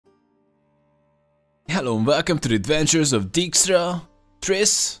Hello and welcome to the adventures of Dijkstra,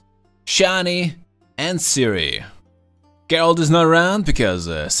 Triss, Shani, and Siri. Geralt is not around because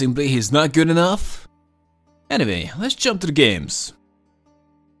simply he's not good enough. Anyway, let's jump to the games.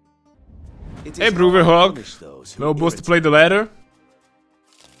 Hey Bruverhog, no boss to play the ladder?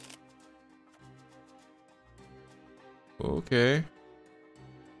 Okay.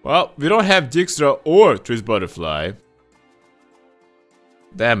 Well, we don't have Dijkstra or Triss Butterfly.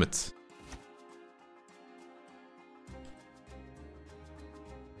 Damn it.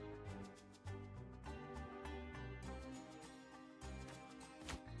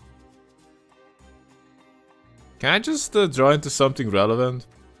 Can I just draw into something relevant?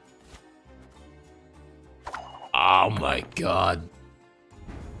 Oh my god.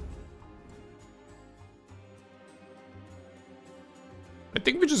 I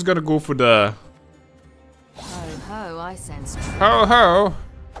think we're just gonna go for the... Ho ho, I sense. Ho ho!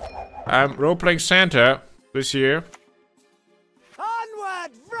 I'm role-playing Santa this year.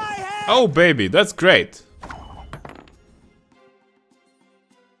 Onward, Freiheit! Oh baby, that's great.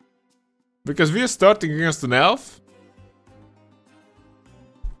 Because we are starting against an elf?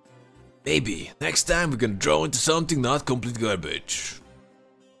 Maybe next time we're gonna draw into something not complete garbage.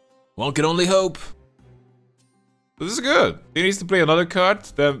 One can only hope. This is good. He needs to play another card,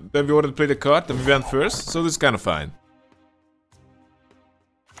 then we already played the card, then we went first, so this is kind of fine.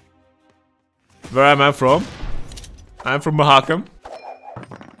 Where am I from? I'm from Mahakam.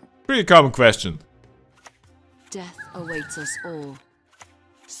 Pretty common question. Death awaits us all.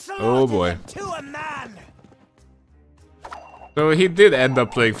 Oh boy. To a man. So he did end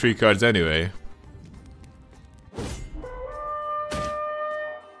up playing 3 cards anyway.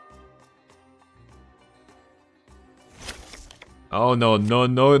 Oh no,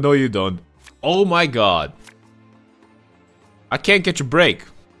 no you don't. Oh my god. I can't get your break.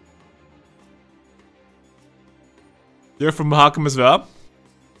 You're from Mahakam as well?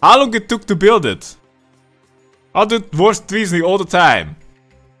 How long it took to build it? I'll do worst treason all the time.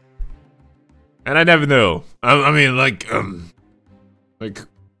 And I never know. I mean,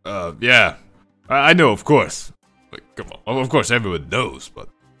 yeah. I know, of course. Like, come on. Of course, everyone knows, but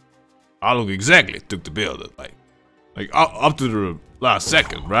how long exactly it took to build it? Like up to the last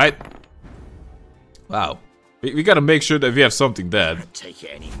second, right? Wow. We gotta make sure that we have something dead. Can't take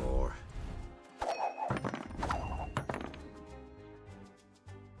it anymore.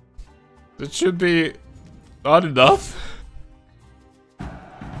 That should be not enough.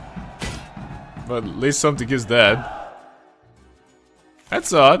 But at least something is dead.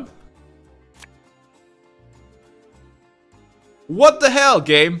 That's odd. What the hell,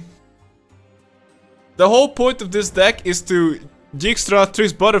 game? The whole point of this deck is to Dijkstra,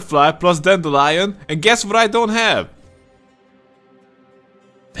 Triss Butterfly plus Dandelion, and guess what I don't have?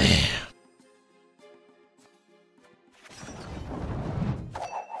 Damn.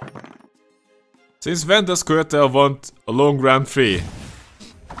 Since when does Coyote want a long round 3?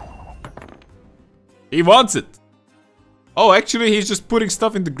 He wants it! Oh, actually he's just putting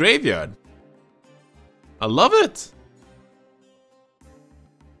stuff in the graveyard. I love it!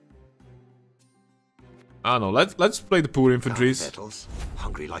 I don't know, let's play the poor infantries.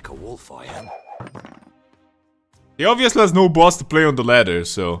 Hungry like a wolf I am. He obviously has no boss to play on the ladder,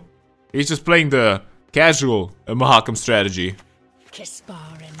 so he's just playing the casual Mahakam strategy.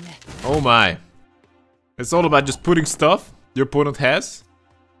 Oh my. It's all about just putting stuff your opponent has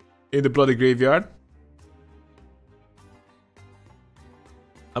in the bloody graveyard.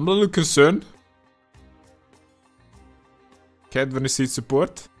 I'm a little concerned. Can't when seed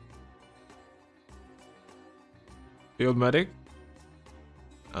support. Field medic.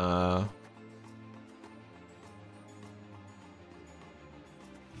 What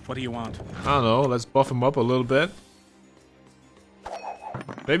do you want? I don't know, let's buff him up a little bit.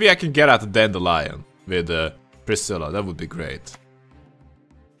 Maybe I can get out the Dandelion with Priscilla, that would be great.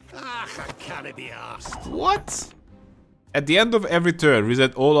 Ah, I can't be asked. What? At the end of every turn,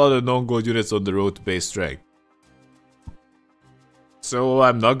 reset all other non-gold units on the road to base strength. So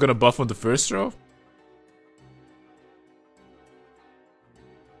I'm not gonna buff on the first row?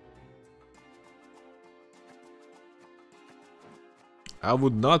 I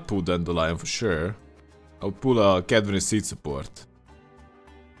would not pull Dandelion for sure. I would pull a Cadbury Seed support.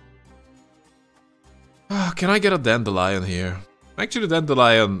 Can I get a Dandelion here? Actually,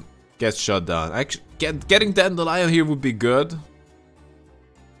 Dandelion gets shut down. Actually, getting Dandelion here would be good.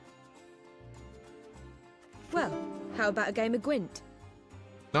 Well, how about a game of Gwent?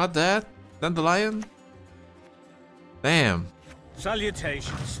 Not that. Dandelion? Damn.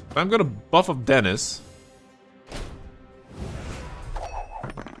 Salutations. I'm gonna buff up Dennis.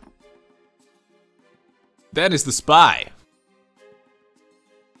 Dennis the spy.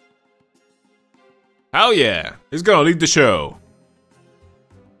 Hell yeah, he's gonna lead the show.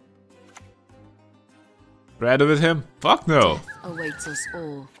 Rather with him? Fuck no. Death awaits us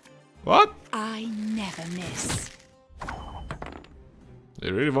all. What? I never miss. He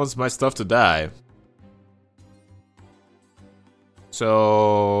really wants my stuff to die.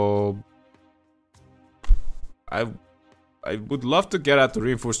 So I would love to get out the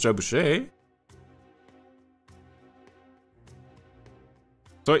reinforced trebuchet.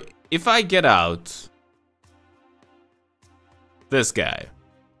 So if I get out this guy,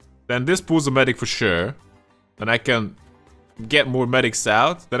 then this pulls a medic for sure. Then I can get more medics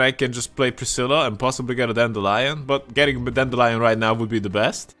out. Then I can just play Priscilla and possibly get a Dandelion. But getting a Dandelion right now would be the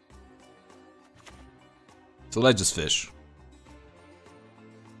best. So let's just fish.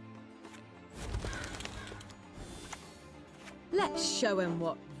 Let's show him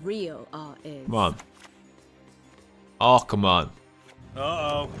what real art is. Come on. Oh, come on.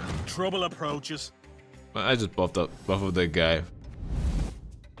 Uh-oh. Trouble approaches. I just buffed up that guy.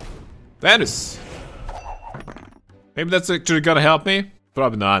 Dennis! Maybe that's actually gonna help me?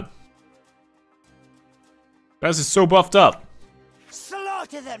 Probably not. Dennis is so buffed up.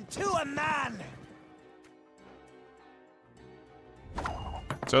 Slaughter them to a man!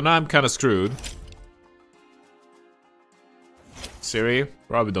 So now I'm kinda screwed. Siri?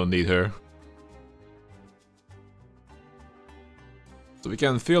 Probably don't need her. So we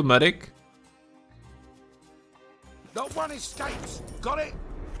can field medic. Not one escapes. Got it?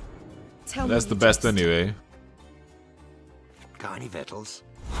 Tell That's me the you best just- anyway. Got any victuals?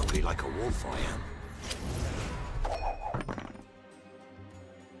 Hungry like a wolf I am.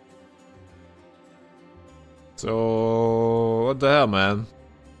 So what the hell, man?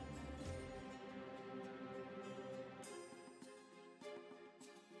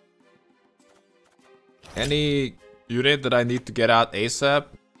 Any unit that I need to get out ASAP?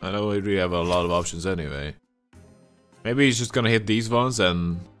 I don't really have a lot of options anyway. Maybe he's just gonna hit these ones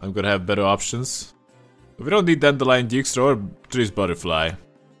and I'm gonna have better options. But we don't need Dandelion, Dijkstra or Trees Butterfly.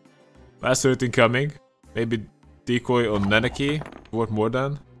 Last turret incoming. Maybe decoy on Neneki. Worth more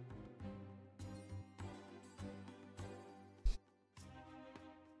than.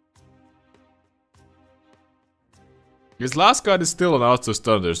 His last card is still an Outer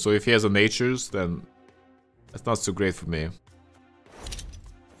Thunder, so if he has a Natures, then that's not so great for me.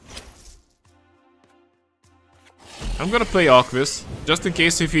 I'm gonna play Aquis, just in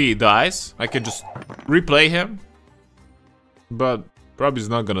case if he dies, I can just replay him. But probably he's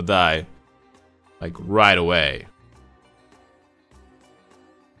not gonna die, like right away.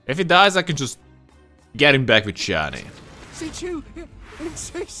 If he dies, I can just get him back with Shani. Did you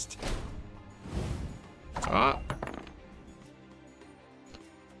insist? Ah.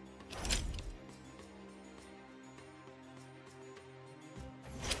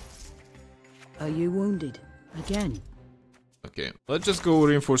 Are you wounded? Again? Okay, let's just go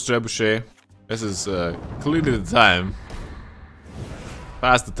reinforce trebuchet. This is clearly the time.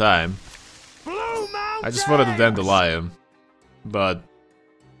 Past the time. I just wanted the Dandelion. But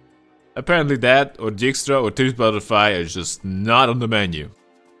apparently that or Dijkstra or Trees Butterfly are just not on the menu.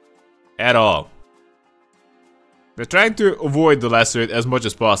 At all. They're trying to avoid the Lacerate as much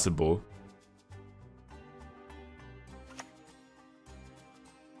as possible.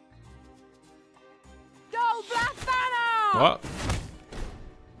 Go Black Banner! What?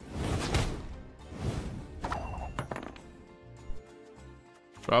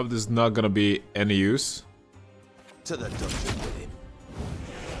 Probably is not gonna be any use. To the dungeon with him.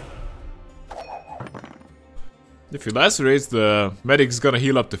 If he lacerates, the medic's gonna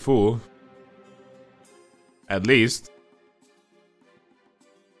heal up to full. At least.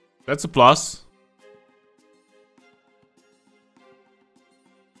 That's a plus.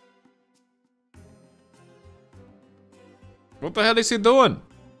 What the hell is he doing?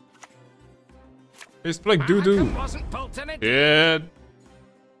 He's playing Dudu. Yeah.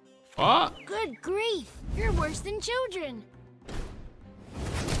 What? Good grief! You're worse than children.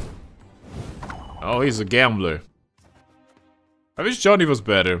 Oh, he's a gambler. I wish Johnny was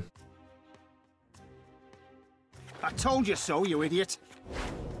better. I told you so, you idiot.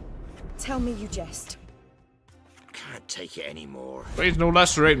 Tell me you jest. Can't take it anymore. Please no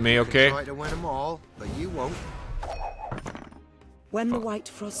lacerate me, okay? Try to win them all, but you won't. When the white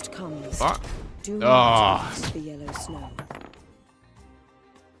frost comes, Fuck. do Ah. not eat the yellow snow.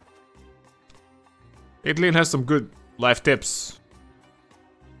 Caitlyn has some good life tips.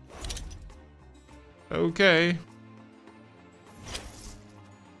 Okay.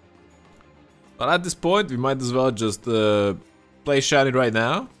 But at this point, we might as well just play Shiny right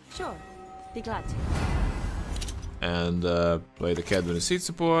now. Sure, be glad to. And play the cat with the seat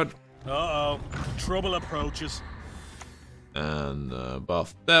support. Uh-oh. Trouble approaches. And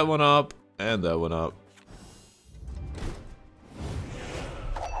buff that one up. And that one up.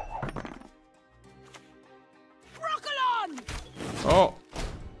 Oh!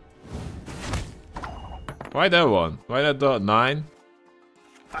 Why that one? Why that dot 9?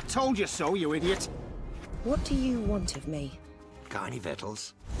 I told you so, you idiot. What do you want of me? Got any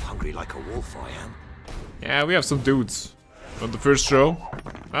victuals? Hungry like a wolf, I am. Yeah, we have some dudes on the first row.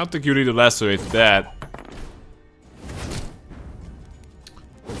 I don't think you need to lacerate that.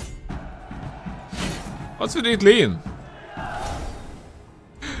 What's with it, Lean?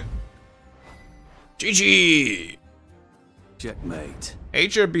 GG! Checkmate.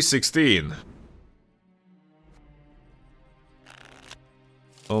 HRB 16.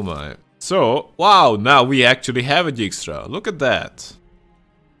 Oh my. So, wow, now we actually have a Dijkstra. Look at that.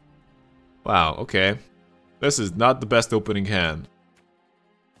 Wow, okay. This is not the best opening hand.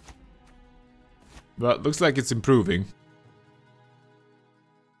 But looks like it's improving.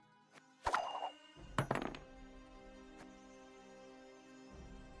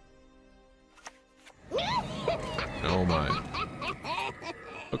 Oh my.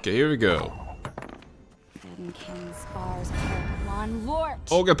 Okay, here we go.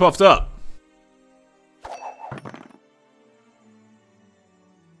 Oh, get puffed up.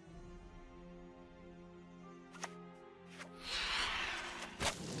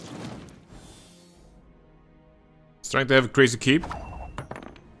 It's trying to have a crazy keep.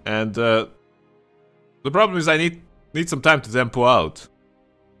 And the problem is I need some time to tempo out.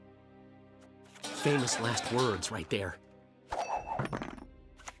 Famous last words right there.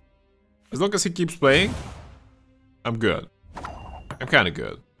 As long as he keeps playing, I'm good. I'm kinda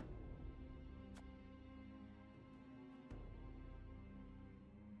good.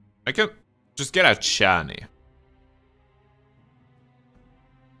 I can just get out Shani.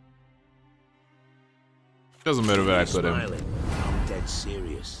 Doesn't matter where I put him. I'm dead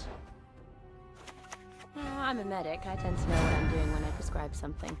serious. I'm a medic. I tend to know what I'm doing when I prescribe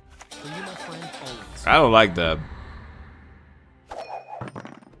something. Are you my friend? Always. I don't like that.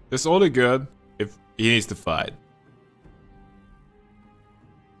 It's only good if he needs to fight.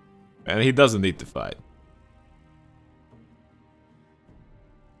 And he doesn't need to fight.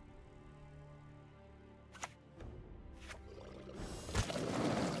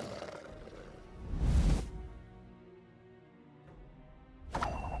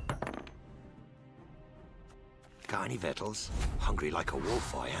 Got any victuals? Hungry like a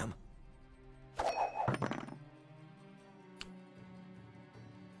wolf, I am.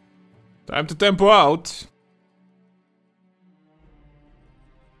 Time to tempo out.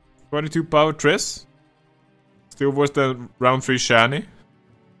 22 power Triss. Still worse than round 3 Shani.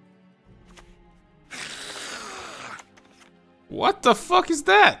 What the fuck is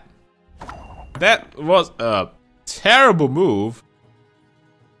that? That was a terrible move.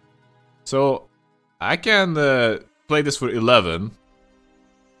 So I can play this for 11.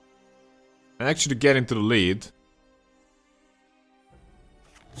 And actually get into the lead.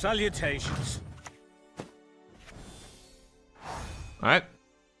 Salutations. Alright.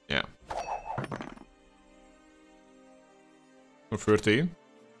 Yeah. For 13.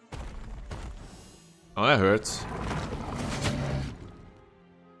 Oh, that hurts.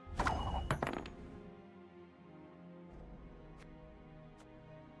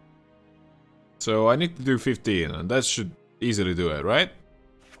 So I need to do 15, and that should easily do it, right?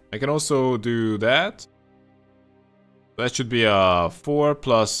 I can also do that. That should be 4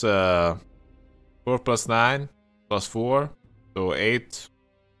 plus 9 plus 4, so 8.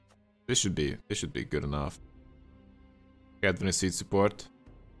 This should be good enough. Get seat support.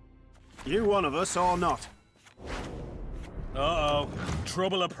 You one of us or not? Uh-oh.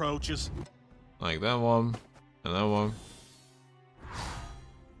 Trouble approaches. Like that one, and that one.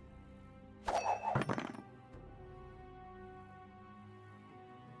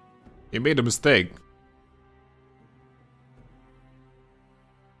 He made a mistake.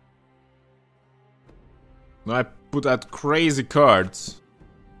 Now I put out crazy cards.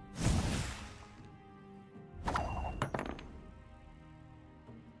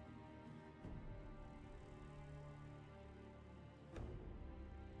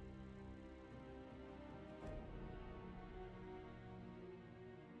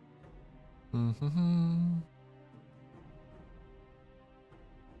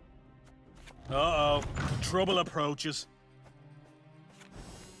 Uh-oh. Trouble approaches.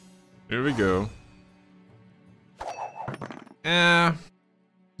 Here we go.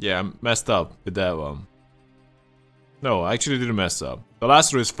 Yeah, I messed up with that one. No, I actually didn't mess up. The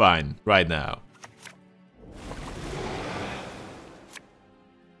last row is fine right now.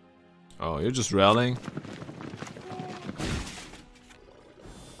 Oh, you're just rallying?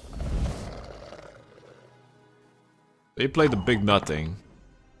 They played the big nothing.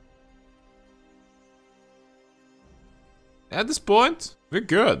 At this point, we're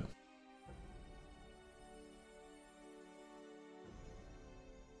good.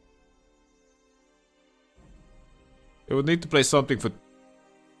 We would need to play something for...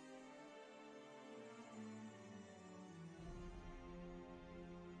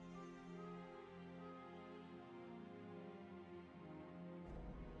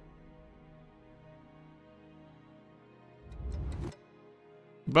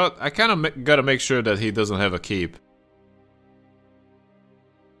 But I kind of gotta make sure that he doesn't have a keep.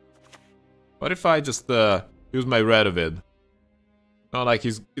 What if I just use my Radovid? Not like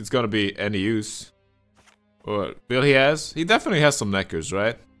it's gonna be any use. Or Bill he has? He definitely has some neckers,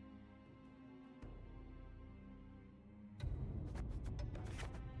 right?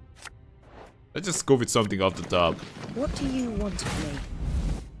 Let's just go with something off the top. What do you want of me?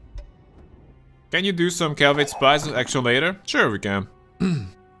 Can you do some Calvate Spies action later? Sure we can.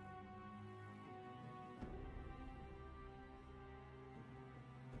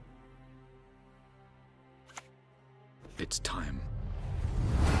 It's time.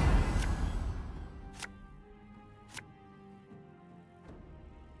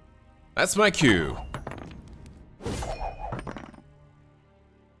 That's my cue.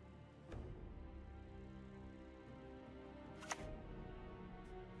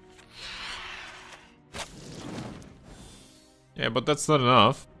 Yeah, but that's not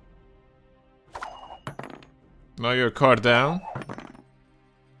enough. Now you're a card down.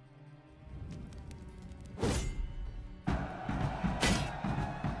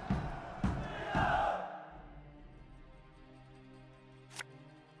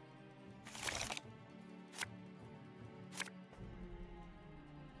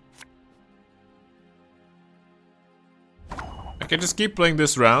 I can just keep playing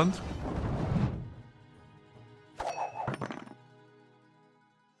this round.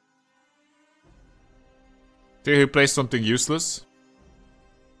 Till he plays something useless.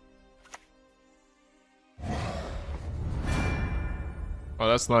 Oh,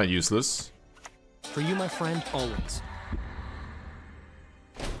 that's not useless. For you, my friend, always.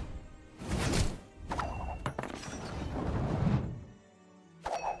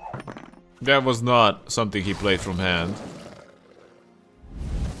 That was not something he played from hand.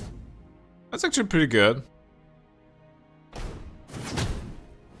 That's actually pretty good.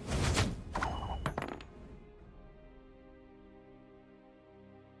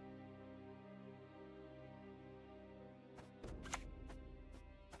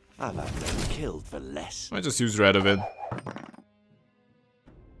 I've had them killed for less. I just use Radovid.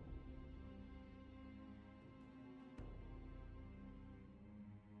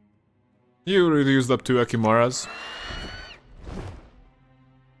 You already used up 2 Akimaras.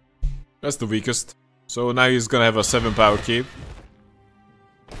 That's the weakest. So now he's gonna have a 7 power keep.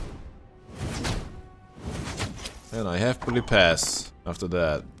 And I happily pass after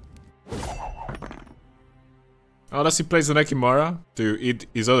that. Unless he plays an Akimara to eat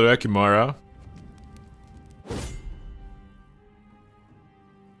his other Akimara.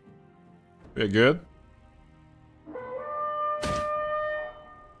 We're good.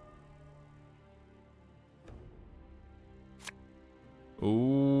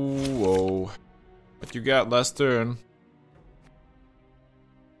 Ooh, whoa. What you got last turn?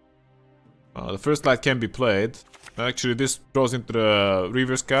 The first light can be played. Actually, this throws into the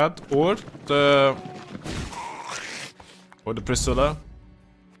reverse card or the Priscilla.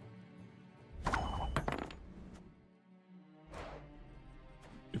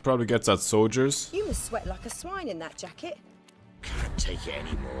 He probably gets out soldiers. You must sweat like a swine in that jacket. Can't take it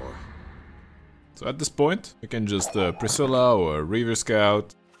anymore. So at this point, we can just Priscilla or Reaver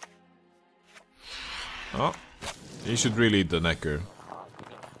Scout. Oh, he should really eat the Necker.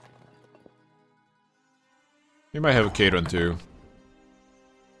 He might have a K-Run too.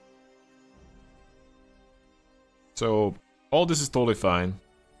 So all this is totally fine.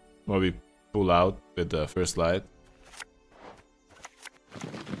 While we pull out with the first light.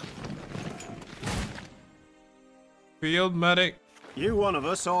 Field medic. You one of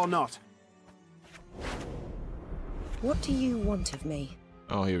us or not? What do you want of me?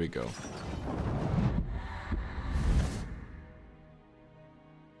 Oh, here we go.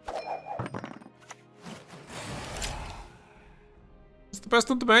 What's the best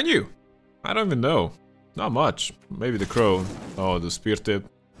on the menu? I don't even know. Not much. Maybe the crow. Oh, the spear tip.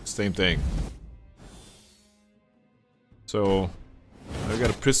 Same thing. So, I got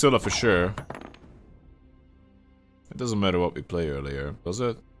a Priscilla for sure. It doesn't matter what we play earlier, does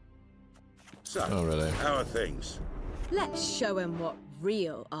it? So, Oh, really? how are things? Let's show him what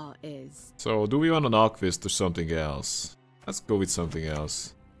real art is. So, do we want an Archvist or something else? Let's go with something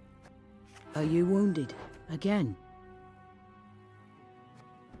else. Are you wounded? Again?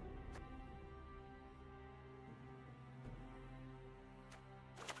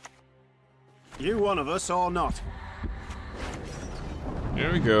 You one of us or not?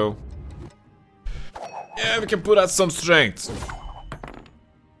 Here we go. Yeah, we can put out some strength.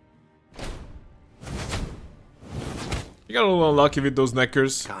 You got a little unlucky with those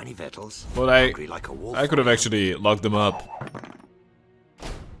neckers. Tiny Vettles. But I Hungry like a wolf. could have actually locked them up.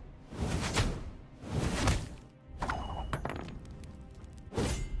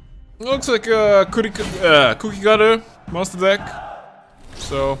 Looks like a cookie cutter monster deck.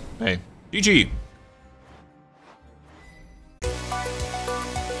 So, hey, GG.